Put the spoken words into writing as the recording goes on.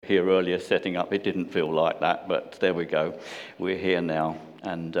here earlier setting up, it didn't feel like that, but there we go. We're here now,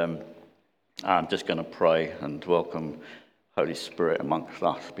 and I'm just going to pray and welcome Holy Spirit amongst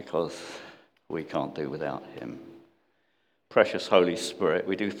us, because we can't do without him. Precious Holy Spirit,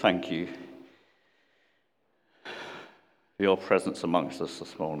 we do thank you for your presence amongst us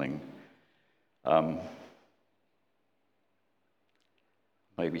this morning.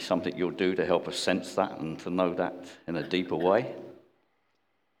 Maybe something you'll do to help us sense that and to know that in a deeper way.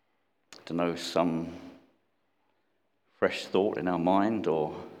 To know some fresh thought in our mind,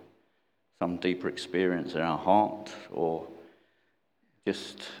 or some deeper experience in our heart, or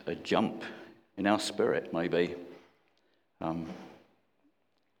just a jump in our spirit, maybe. That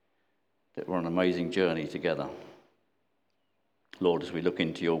we're on an amazing journey together. Lord, as we look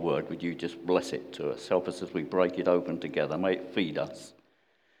into your word, would you just bless it to us? Help us as we break it open together. May it feed us.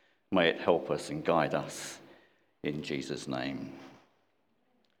 May it help us and guide us in Jesus' name.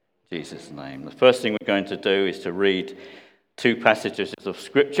 Jesus' name. The first thing we're going to do is to read two passages of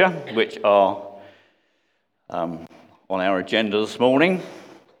Scripture, which are on our agenda this morning.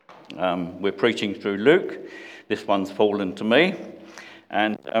 We're preaching through Luke. This one's fallen to me.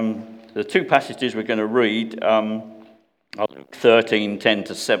 And the two passages we're going to read are Luke 13, 10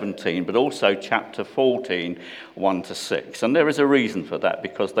 to 17, but also chapter 14, 1 to 6. And there is a reason for that,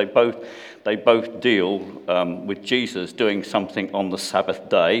 because they both deal with Jesus doing something on the Sabbath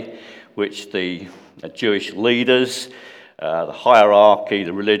day, which the Jewish leaders, the hierarchy,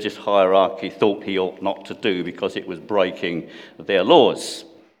 the religious hierarchy, thought he ought not to do because it was breaking their laws.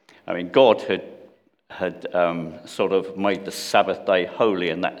 I mean, God had sort of made the Sabbath day holy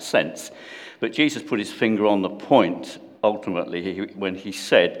in that sense. But Jesus put his finger on the point, ultimately, when he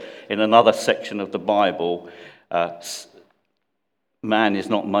said in another section of the Bible, man is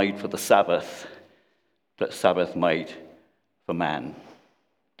not made for the Sabbath, but Sabbath made for man.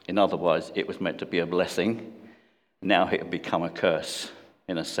 In other words, it was meant to be a blessing. Now it had become a curse,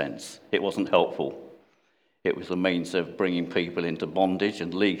 in a sense. It wasn't helpful. It was a means of bringing people into bondage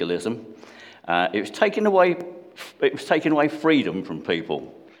and legalism. It was taking away freedom from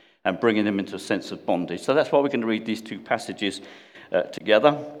people and bringing them into a sense of bondage. So that's why we're going to read these two passages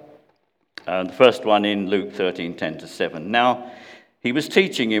together. The first one in Luke 13, 10 to 7. Now, he was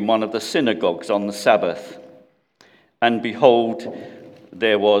teaching in one of the synagogues on the Sabbath, and behold,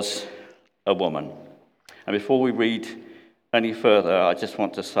 there was a woman. And before we read any further, I just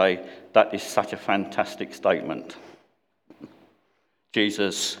want to say that is such a fantastic statement.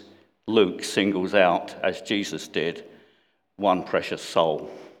 Luke singles out, as Jesus did, one precious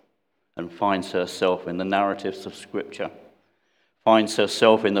soul, and finds herself in the narratives of Scripture, finds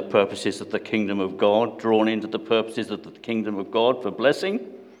herself in the purposes of the kingdom of God, drawn into the purposes of the kingdom of God for blessing.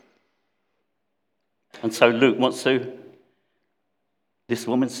 And so Luke wants to, this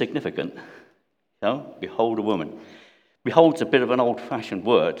woman's significant. Behold a woman. Behold's a bit of an old-fashioned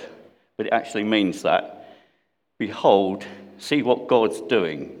word, but it actually means that. Behold, see what God's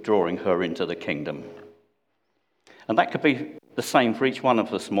doing, drawing her into the kingdom. And that could be the same for each one of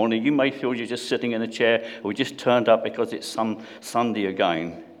us this morning. You may feel you're just sitting in a chair, or just turned up because it's some Sunday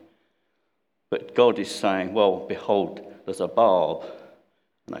again. But God is saying, well, behold, there's a Barb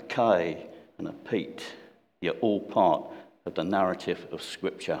and a Kay and a Pete. You're all part of the narrative of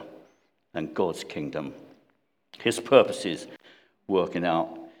Scripture and God's kingdom. His purposes working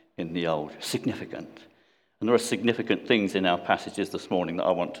out in the old. Significant. And there are significant things in our passages this morning that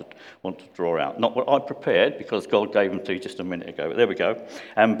I want to draw out. Not what I prepared, because God gave them to you just a minute ago. But there we go.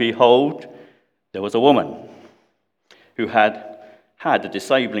 And behold, there was a woman who had a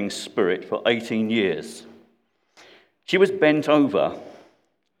disabling spirit for 18 years. She was bent over.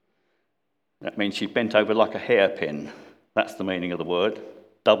 That means she bent over like a hairpin. That's the meaning of the word.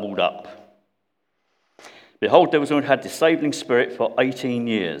 Doubled up. Behold, there was one who had disabling spirit for 18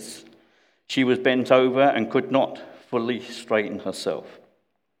 years. She was bent over and could not fully straighten herself.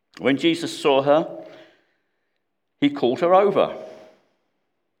 When Jesus saw her, he called her over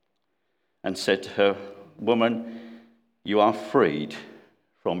and said to her, "Woman, you are freed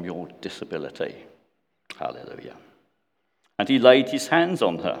from your disability." Hallelujah. And he laid his hands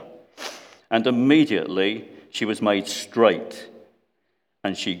on her, and immediately she was made straight,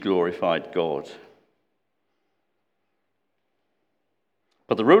 and she glorified God.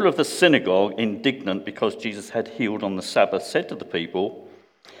 But the ruler of the synagogue, indignant because Jesus had healed on the Sabbath, said to the people,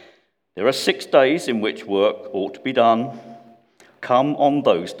 "There are 6 days in which work ought to be done. Come on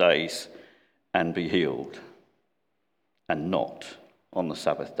those days and be healed, and not on the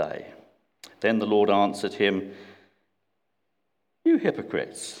Sabbath day." Then the Lord answered him, "You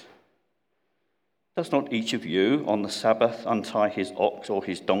hypocrites, Does not each of you on the Sabbath untie his ox or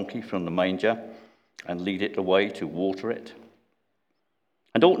his donkey from the manger and lead it away to water it?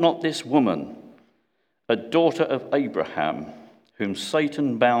 And ought not this woman, a daughter of Abraham, whom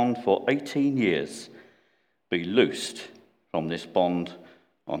Satan bound for 18 years, be loosed from this bond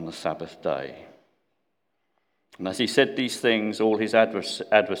on the Sabbath day?" And as he said these things, all his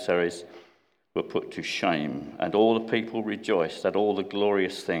adversaries were put to shame, and all the people rejoiced at all the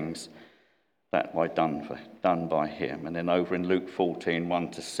glorious things that were done by him. And then over in Luke 14,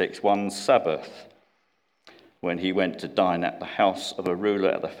 1-6, one Sabbath, when he went to dine at the house of a ruler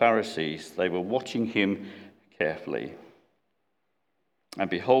of the Pharisees, they were watching him carefully. And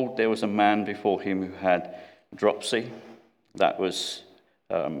behold, there was a man before him who had dropsy, that was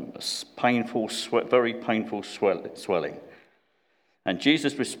very painful swelling. And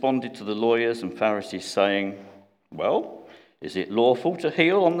Jesus responded to the lawyers and Pharisees, saying, "Well, is it lawful to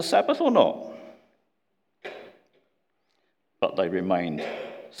heal on the Sabbath or not?" But they remained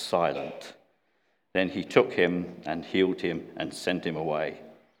silent. Then he took him and healed him and sent him away.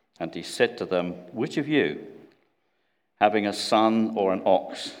 And he said to them, "Which of you, having a son or an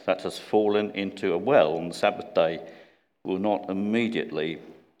ox that has fallen into a well on the Sabbath day, will not immediately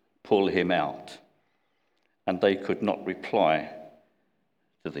pull him out?" And they could not reply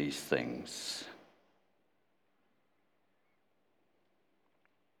to these things.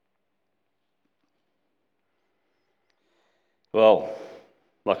 Well,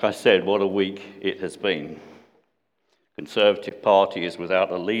 like I said, what a week it has been. Conservative Party is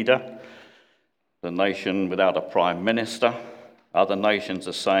without a leader, the nation without a prime minister. Other nations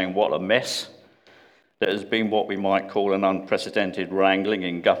are saying what a mess. There has been what we might call an unprecedented wrangling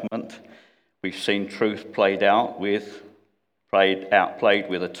in government. We've seen truth played with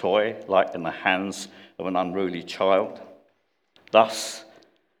a toy, like in the hands of an unruly child. Thus,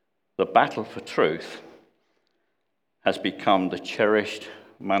 the battle for truth has become the cherished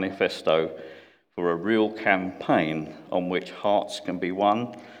manifesto for a real campaign on which hearts can be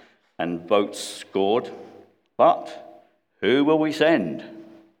won and votes scored. But who will we send?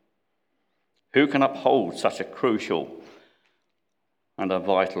 Who can uphold such a crucial and a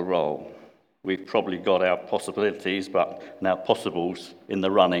vital role? We've probably got our possibilities and our possibles in the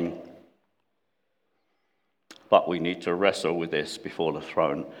running. But we need to wrestle with this before the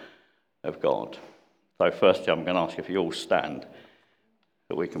throne of God. So firstly, I'm going to ask if you all stand,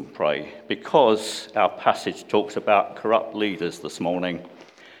 that we can pray. Because our passage talks about corrupt leaders this morning,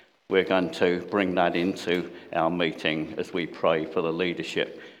 we're going to bring that into our meeting as we pray for the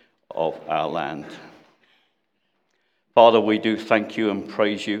leadership of our land. Father, we do thank you and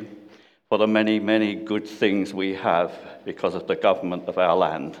praise you for the many, many good things we have because of the government of our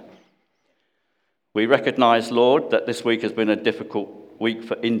land. We recognise, Lord, that this week has been a difficult week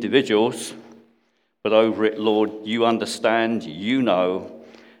for individuals, but over it, Lord, you understand, you know,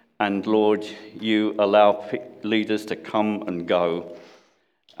 and Lord, you allow leaders to come and go,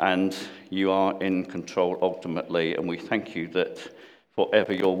 and you are in control ultimately. And we thank you that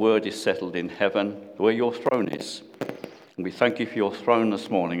forever your word is settled in heaven, where your throne is. And we thank you for your throne this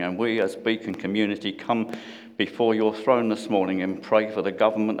morning, and we as Beacon community come before your throne this morning and pray for the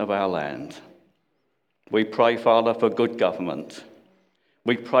government of our land. We pray, Father, for good government.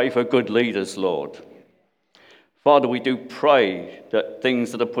 We pray for good leaders, Lord. Father, we do pray that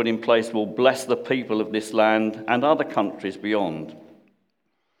things that are put in place will bless the people of this land and other countries beyond.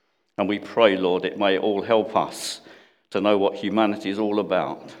 And we pray, Lord, it may all help us to know what humanity is all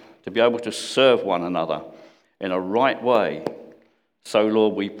about, to be able to serve one another in a right way. So,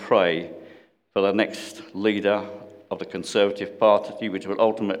 Lord, we pray for the next leader of the Conservative Party, which will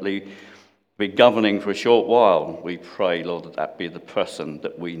ultimately be governing for a short while. We pray, Lord, that that be the person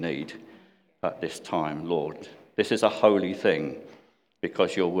that we need at this time, Lord. This is a holy thing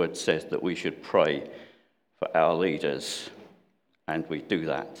because your word says that we should pray for our leaders, and we do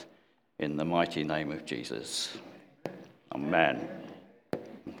that in the mighty name of Jesus. Amen.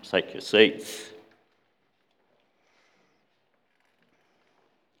 Take your seats.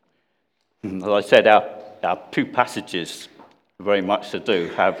 As I said, our two passages very much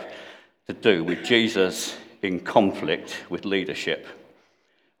have to do with Jesus in conflict with leadership,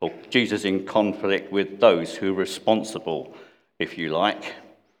 or Jesus in conflict with those who are responsible, if you like.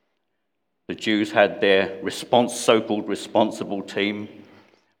 The Jews had their so-called responsible team,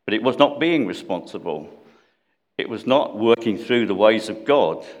 but it was not being responsible. It was not working through the ways of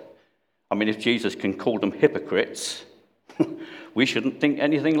God. I mean, if Jesus can call them hypocrites, we shouldn't think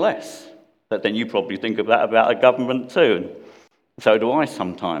anything less. But then you probably think of that about a government too, and so do I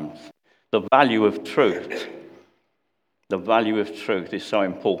sometimes. The value of truth is so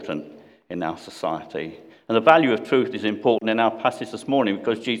important in our society. And the value of truth is important in our passage this morning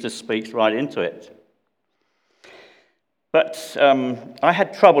because Jesus speaks right into it. But I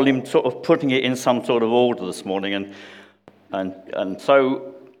had trouble in sort of putting it in some sort of order this morning, and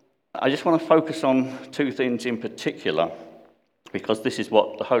so I just want to focus on two things in particular, because this is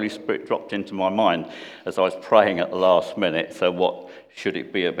what the Holy Spirit dropped into my mind as I was praying at the last minute. So what should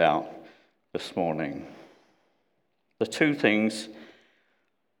it be about this morning? The two things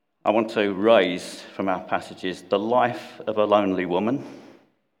I want to raise from our passage is the life of a lonely woman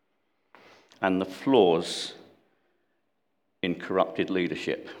and the flaws in corrupted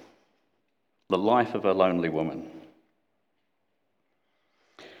leadership. The life of a lonely woman.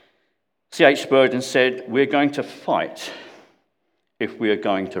 C.H. Spurgeon said, "We're going to fight if we are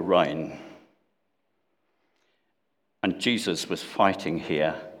going to reign." And Jesus was fighting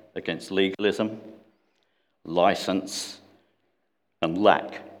here against legalism, license, and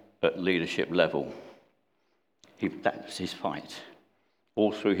lack at leadership level. That was his fight.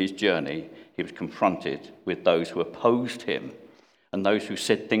 All through his journey, he was confronted with those who opposed him and those who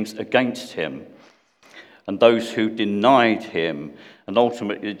said things against him and those who denied him, and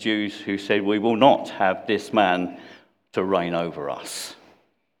ultimately the Jews who said, "We will not have this man to reign over us.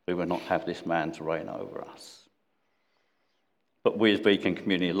 We will not have this man to reign over us." But we as Beacon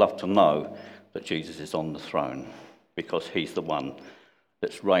Community love to know that Jesus is on the throne because he's the one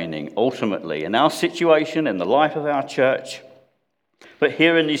that's reigning ultimately in our situation, in the life of our church. But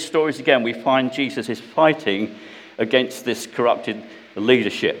here in these stories again, we find Jesus is fighting against this corrupted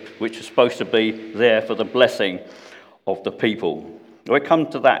leadership, which is supposed to be there for the blessing of the people. We'll come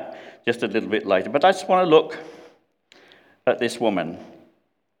to that just a little bit later. But I just want to look at this woman.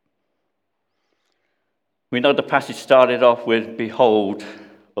 We know the passage started off with, "Behold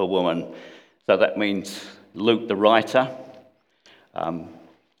a woman." So that means Luke, the writer,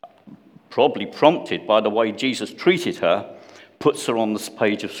 probably prompted by the way Jesus treated her, puts her on this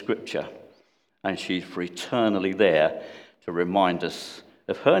page of Scripture. And she's for eternally there to remind us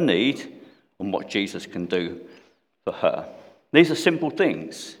of her need and what Jesus can do for her. These are simple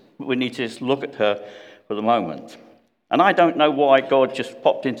things, but we need to just look at her for the moment. And I don't know why God just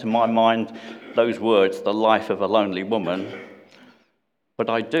popped into my mind those words, the life of a lonely woman. But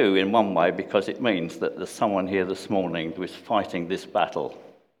I do in one way, because it means that there's someone here this morning who is fighting this battle.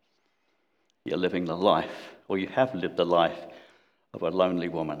 You're living the life, or you have lived the life of a lonely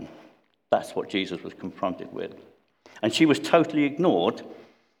woman. That's what Jesus was confronted with. And she was totally ignored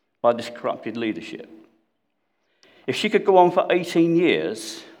by this corrupted leadership. If she could go on for 18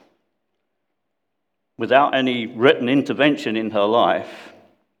 years without any written intervention in her life,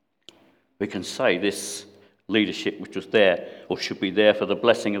 we can say this leadership which was there, or should be there for the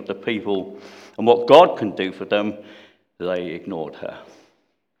blessing of the people and what God can do for them, they ignored her.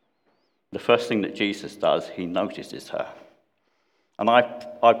 The first thing that Jesus does, he notices her. And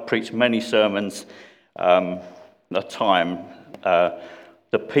I've preached many sermons the time,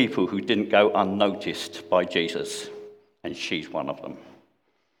 the people who didn't go unnoticed by Jesus, and she's one of them.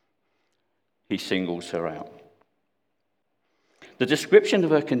 He singles her out. The description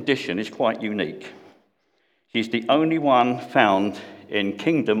of her condition is quite unique. She's the only one found in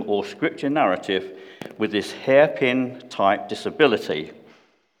kingdom or scripture narrative with this hairpin type disability.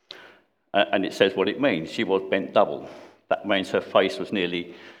 And it says what it means. She was bent double. That means her face was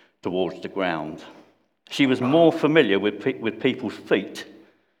nearly towards the ground. She was more familiar with people's feet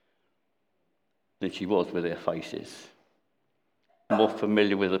than she was with their faces. More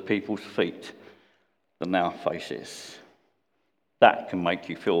familiar with the people's feet than our faces. That can make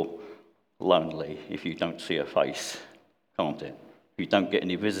you feel lonely if you don't see a face, can't it? If you don't get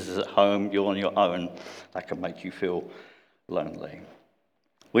any visitors at home, you're on your own, that can make you feel lonely.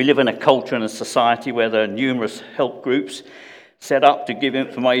 We live in a culture and a society where there are numerous help groups set up to give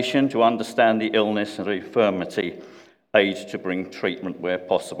information, to understand the illness and the infirmity, aid to bring treatment where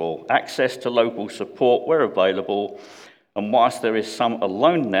possible, access to local support where available. And whilst there is some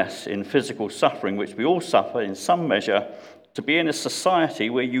aloneness in physical suffering, which we all suffer in some measure, to be in a society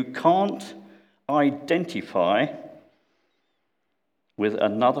where you can't identify with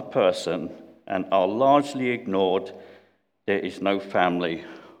another person and are largely ignored, there is no family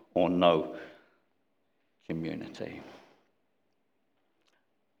or no community.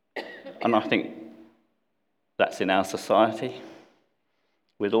 And I think that's in our society.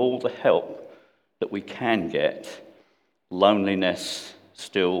 With all the help that we can get, loneliness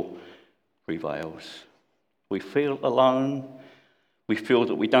still prevails. We feel alone. We feel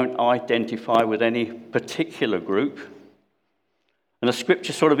that we don't identify with any particular group. And the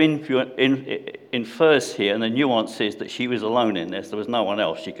scripture sort of infers here, and the nuance is that she was alone in this. There was no one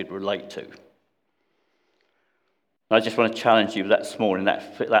else she could relate to. I just want to challenge you this morning,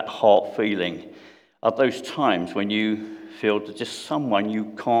 that heart feeling of those times when you feel there's just someone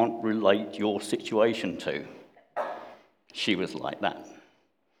you can't relate your situation to. She was like that.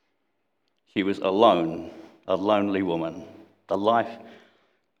 She was alone, a lonely woman, the life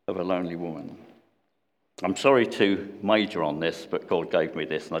of a lonely woman. I'm sorry to major on this, but God gave me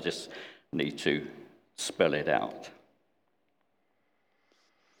this, and I just need to spell it out.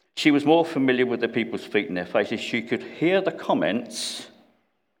 She was more familiar with the people's feet and their faces. She could hear the comments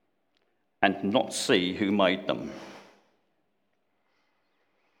and not see who made them.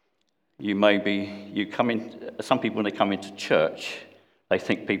 Some people, when they come into church, they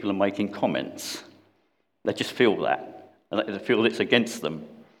think people are making comments. They just feel that, and they feel it's against them.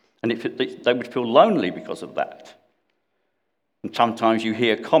 And they would feel lonely because of that. And sometimes you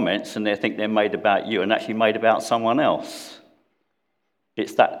hear comments and they think they're made about you and actually made about someone else.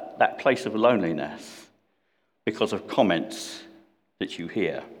 It's that place of loneliness because of comments that you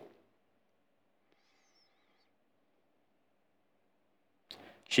hear.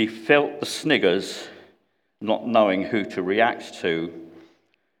 She felt the sniggers, not knowing who to react to,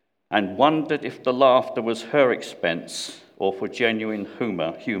 and wondered if the laughter was her expense or for genuine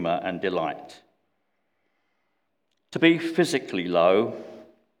humour and delight. To be physically low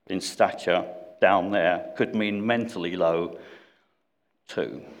in stature down there could mean mentally low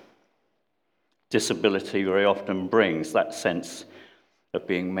too. Disability very often brings that sense of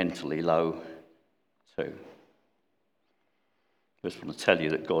being mentally low too. I just want to tell you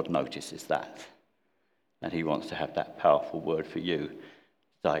that God notices that, and he wants to have that powerful word for you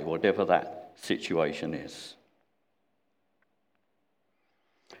today, whatever that situation is.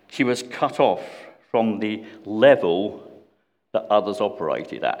 She was cut off from the level that others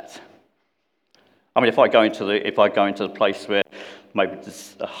operated at. I mean, if I go into the place where maybe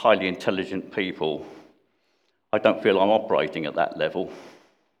there's highly intelligent people, I don't feel I'm operating at that level.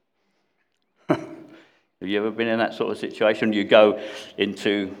 Have you ever been in that sort of situation? You go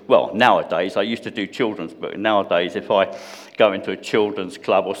into, well, nowadays, I used to do children's, but nowadays, if I go into a children's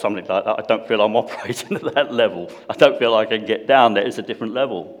club or something like that, I don't feel I'm operating at that level. I don't feel I can get down there. It's a different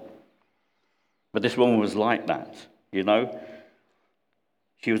level. But this woman was like that, you know?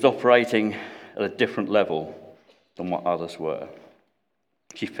 She was operating at a different level than what others were.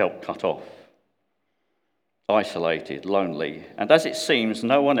 She felt cut off, isolated, lonely, and as it seems,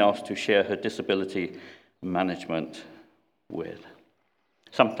 no one else to share her disability management with.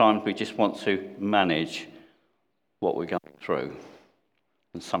 Sometimes we just want to manage what we're going through,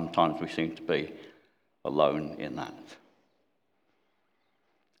 and sometimes we seem to be alone in that.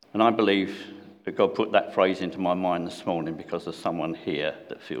 And I believe that God put that phrase into my mind this morning because there's someone here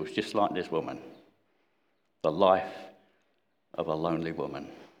that feels just like this woman, the life of a lonely woman.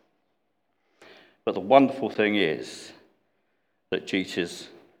 But the wonderful thing is that Jesus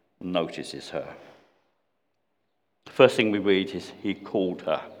notices her. The first thing we read is he called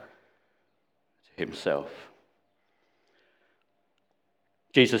her to himself.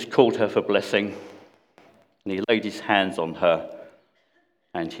 Jesus called her for blessing, and he laid his hands on her,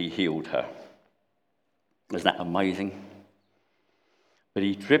 and he healed her. Isn't that amazing? But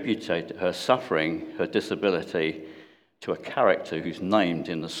he attributed her suffering, her disability, to a character who's named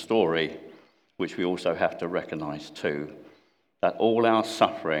in the story, which we also have to recognize too, that all our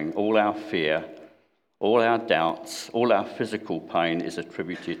suffering, all our fear, all our doubts, all our physical pain is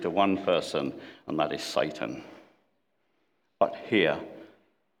attributed to one person, and that is Satan. But here,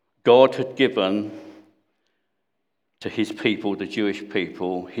 God had given to his people, the Jewish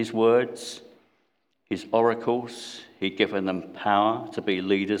people, his words, his oracles. He'd given them power to be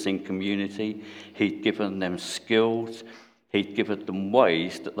leaders in community. He'd given them skills. He'd given them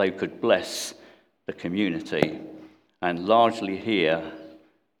ways that they could bless the community. And largely here,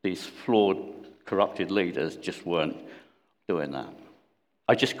 these flawed, corrupted leaders just weren't doing that.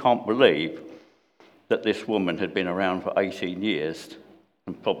 I just can't believe that this woman had been around for 18 years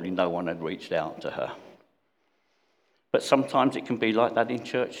and probably no one had reached out to her. But sometimes it can be like that in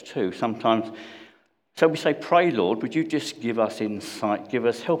church too. Sometimes, so we say, pray, Lord, would you just give us insight,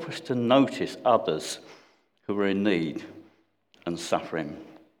 help us to notice others who are in need and suffering.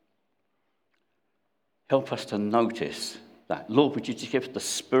 Help us to notice that. Lord, would you just give us the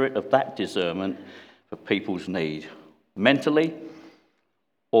spirit of that discernment for people's need, mentally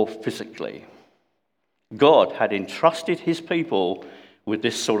or physically. God had entrusted his people with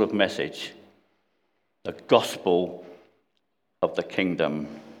this sort of message, the gospel of the kingdom,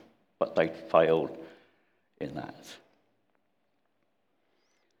 but they failed in that.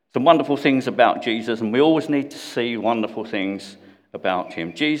 Some wonderful things about Jesus, and we always need to see wonderful things about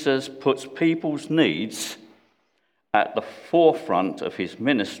him. Jesus puts people's needs at the forefront of his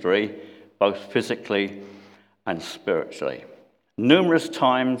ministry, both physically and spiritually. Numerous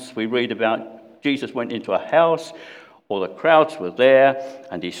times we read about Jesus went into a house, or the crowds were there,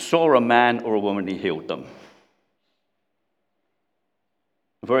 and he saw a man or a woman, he healed them.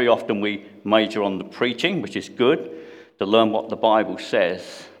 Very often we major on the preaching, which is good, to learn what the Bible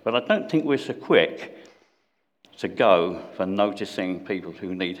says, but I don't think we're so quick to go for noticing people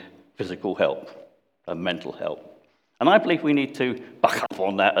who need physical help and mental help. And I believe we need to buck up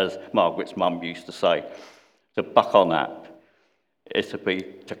on that, as Margaret's mum used to say. To buck on that is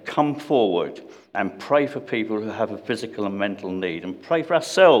to come forward and pray for people who have a physical and mental need, and pray for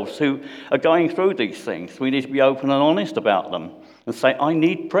ourselves who are going through these things. We need to be open and honest about them and say, I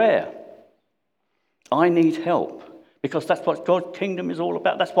need prayer. I need help. Because that's what God's kingdom is all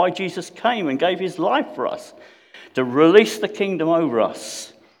about. That's why Jesus came and gave his life for us, to release the kingdom over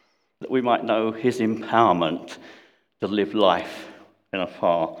us, that we might know his empowerment to live life in a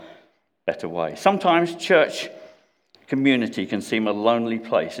far better way. Sometimes church community can seem a lonely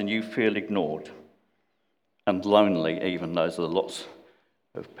place and you feel ignored and lonely, even though there's lots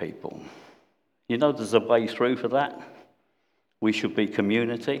of people. You know, there's a way through for that. We should be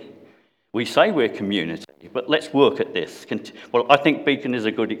community. We say we're community, but let's work at this. Well, I think Beacon is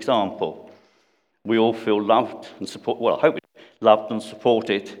a good example. We all feel loved and supported. Well, I hope we're loved and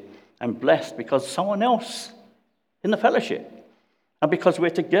supported and blessed because someone else in the fellowship, and because we're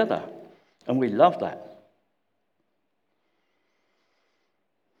together, and we love that.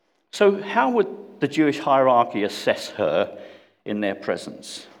 So how would the Jewish hierarchy assess her in their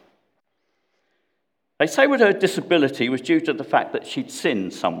presence? They say that her disability was due to the fact that she'd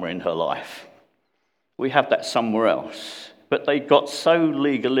sinned somewhere in her life. We have that somewhere else. But they got so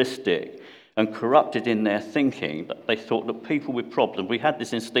legalistic and corrupted in their thinking that they thought that people with problems, we had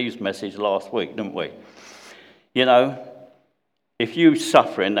this in Steve's message last week, didn't we? You know, if you're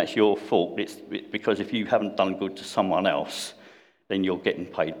suffering, that's your fault. It's because if you haven't done good to someone else, then you're getting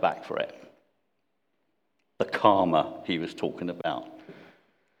paid back for it. The karma he was talking about.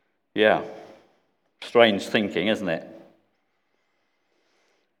 Yeah. Strange thinking, isn't it?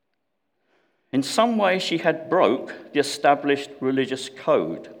 In some way, she had broke the established religious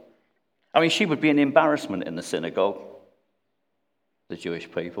code. I mean, she would be an embarrassment in the synagogue, the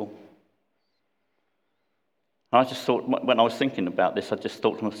Jewish people. I just thought, when I was thinking about this, I just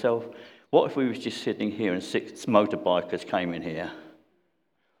thought to myself, what if we was just sitting here and 6 motorbikers came in here?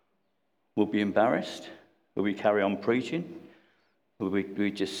 Would we be embarrassed? Would we carry on preaching?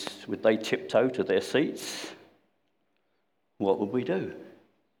 Would they tiptoe to their seats? What would we do?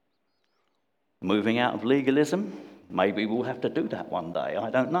 Moving out of legalism? Maybe we'll have to do that one day, I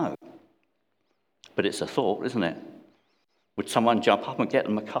don't know. But it's a thought, isn't it? Would someone jump up and get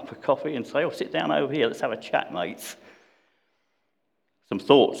them a cup of coffee and say, oh, sit down over here, let's have a chat, mates? Some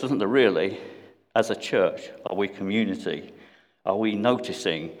thoughts, isn't there, really? As a church, are we community? Are we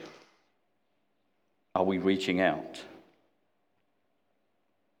noticing? Are we reaching out?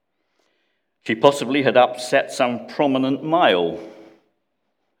 She possibly had upset some prominent male.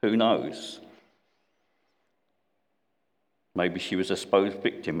 Who knows? Maybe she was a supposed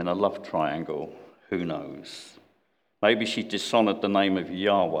victim in a love triangle. Who knows? Maybe she dishonored the name of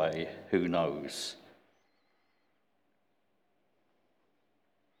Yahweh. Who knows?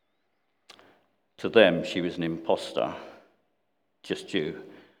 To them, she was an imposter, just due to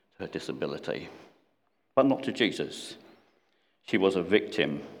her disability. But not to Jesus. She was a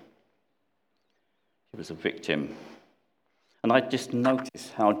victim. She was a victim. And I just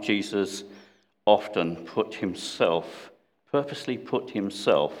notice how Jesus often purposely put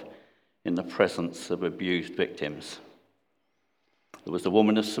himself in the presence of abused victims. There was the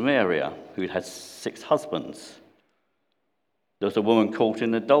woman of Samaria who had 6 husbands. There was a woman caught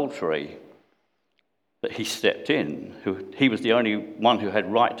in adultery that he stepped in. He was the only one who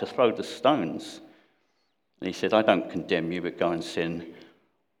had right to throw the stones. And he said, I don't condemn you, but go and sin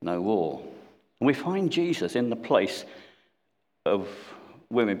no more. And we find Jesus in the place of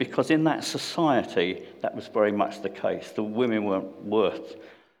women, because in that society, that was very much the case. The women weren't worth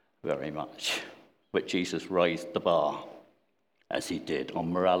very much. But Jesus raised the bar, as he did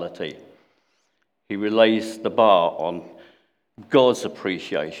on morality. He raised the bar on God's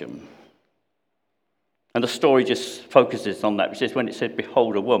appreciation. And the story just focuses on that. It says when it said,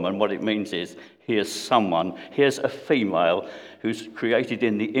 behold a woman, what it means is, here's a female who's created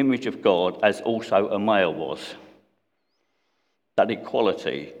in the image of God as also a male was. That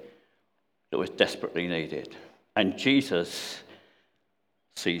equality that was desperately needed. And Jesus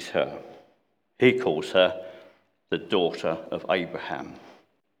sees her. He calls her the daughter of Abraham.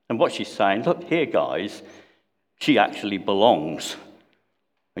 And what she's saying, look here, guys, she actually belongs,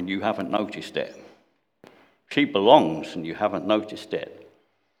 and you haven't noticed it. She belongs, and you haven't noticed it.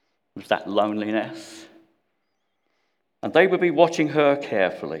 Was that loneliness? And they would be watching her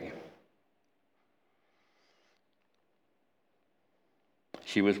carefully.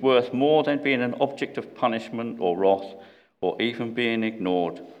 She was worth more than being an object of punishment or wrath, or even being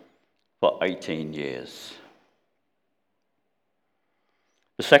ignored for 18 years.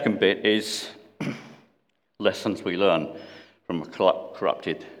 The second bit is lessons we learn from a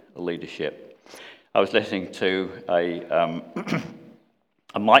corrupted leadership. I was listening to a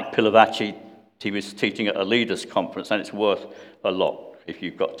Mike Pilavachi. He was teaching at a leaders' conference, and it's worth a lot if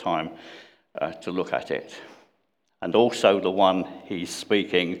you've got time to look at it. And also the one he's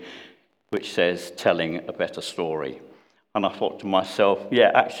speaking, which says, telling a better story. And I thought to myself,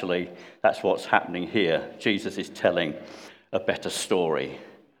 yeah, actually, that's what's happening here. Jesus is telling a better story.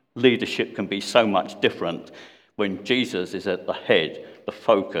 Leadership can be so much different when Jesus is at the head, the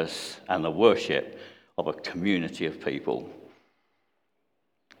focus, and the worship of a community of people.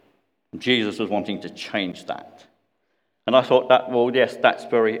 Jesus was wanting to change that. And I thought that, well, yes, that's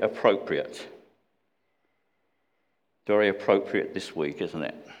very appropriate. Very appropriate this week, isn't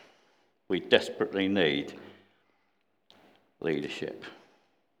it? We desperately need leadership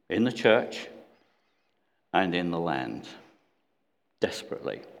in the church and in the land.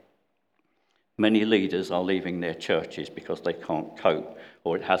 Desperately. Many leaders are leaving their churches because they can't cope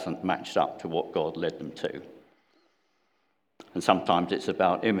or it hasn't matched up to what God led them to. And sometimes it's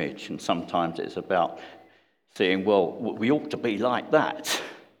about image, and sometimes it's about saying, well, we ought to be like that.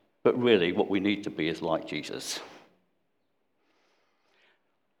 But really, what we need to be is like Jesus.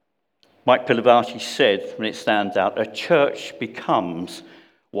 Mike Pilavachi said, when it stands out, a church becomes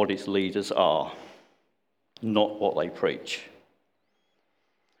what its leaders are, not what they preach.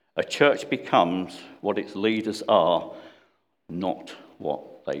 A church becomes what its leaders are, not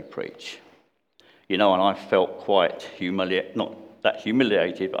what they preach. You know, and I felt quite not that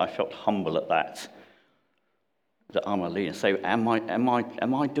humiliated, but I felt humble at that I'm a leader. So am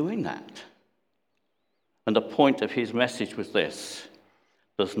I doing that? And the point of his message was this: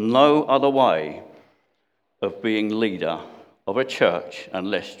 there's no other way of being leader of a church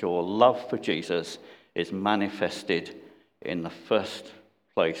unless your love for Jesus is manifested in the first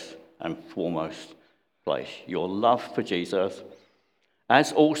place and foremost place. Your love for Jesus,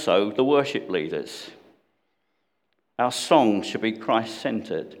 as also the worship leaders. Our songs should be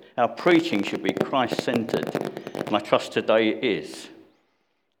Christ-centered. Our preaching should be Christ-centered. And I trust today it is,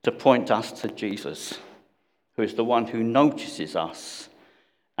 to point us to Jesus, who is the one who notices us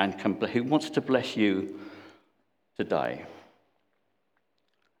and who wants to bless you today.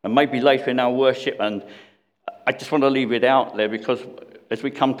 And maybe later in our worship, and I just want to leave it out there because as we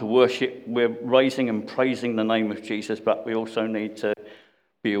come to worship, we're raising and praising the name of Jesus, but we also need to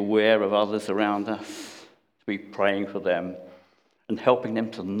be aware of others around us, to be praying for them and helping them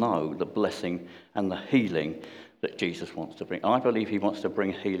to know the blessing and the healing that Jesus wants to bring. I believe he wants to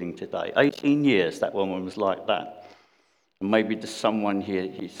bring healing today. 18 years that woman was like that. And maybe there's someone here,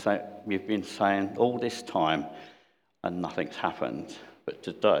 we've been saying all this time and nothing's happened. But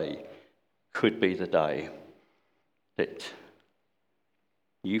today could be the day that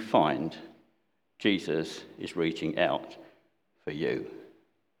you find Jesus is reaching out for you.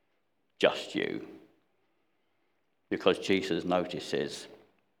 Just you. Because Jesus notices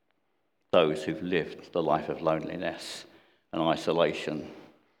those who've lived the life of loneliness and isolation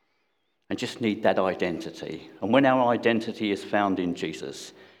and just need that identity. And when our identity is found in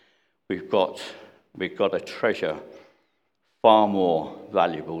Jesus, we've got a treasure far more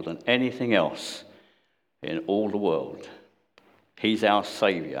valuable than anything else in all the world. He's our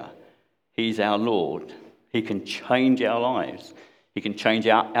Saviour. He's our Lord. He can change our lives. He can change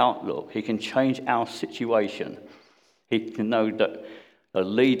our outlook. He can change our situation. He can know that the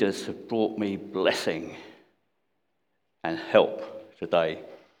leaders have brought me blessing and help today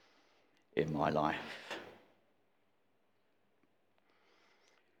in my life.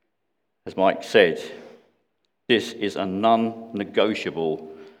 As Mike said, this is a non-negotiable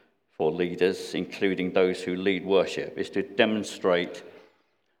for leaders, including those who lead worship, is to demonstrate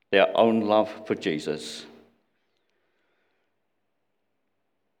their own love for Jesus.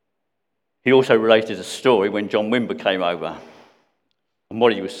 He also related a story when John Wimber came over. And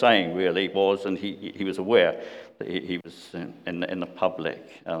what he was saying really was, and he was aware that he was in the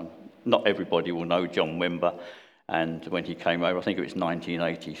public. Not everybody will know John Wimber. And when he came over, I think it was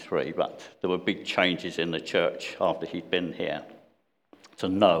 1983, but there were big changes in the church after he'd been here. to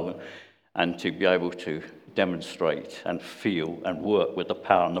know and to be able to demonstrate and feel and work with the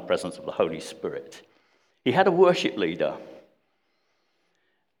power and the presence of the Holy Spirit. He had a worship leader.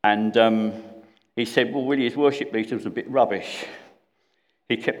 And he said, well, really, his worship leader was a bit rubbish.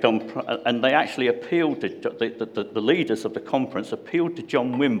 He kept on, and they actually appealed to, the leaders of the conference appealed to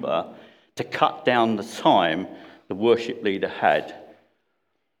John Wimber to cut down the time the worship leader had.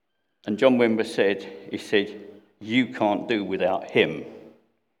 And John Wimber said, you can't do without him,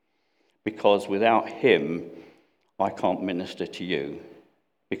 because without him, I can't minister to you,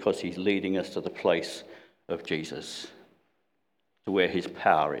 because he's leading us to the place of Jesus, to where his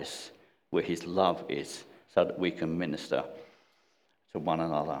power is, where his love is, so that we can minister to one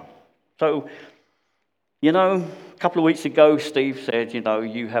another. So, a couple of weeks ago, Steve said,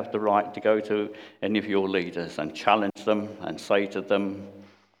 you have the right to go to any of your leaders and challenge them and say to them,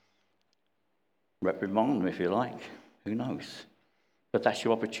 reprimand them if you like, who knows? But that's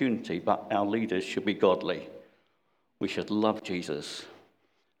your opportunity. But our leaders should be godly. We should love Jesus,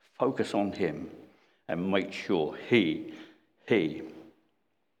 focus on him, and make sure he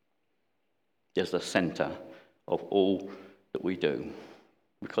is the center of all that we do.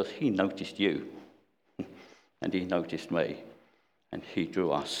 Because he noticed you, and he noticed me, and he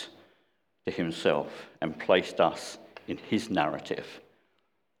drew us to himself and placed us in his narrative,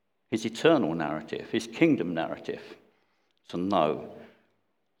 his eternal narrative, his kingdom narrative, to know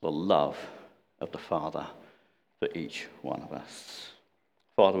the love of the Father for each one of us.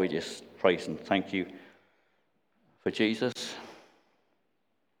 Father, we just praise and thank you for Jesus.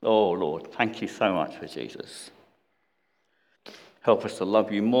 Oh, Lord, thank you so much for Jesus. Help us to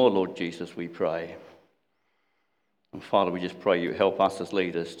love you more, Lord Jesus, we pray. And Father, we just pray you help us as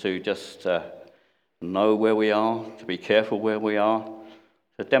leaders to just know where we are, to be careful where we are,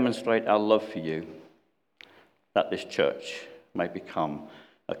 to demonstrate our love for you, that this church may become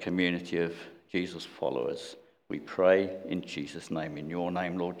a community of Jesus followers. We pray in Jesus' name, in your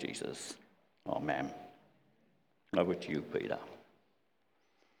name, Lord Jesus. Amen. Over to you, Peter.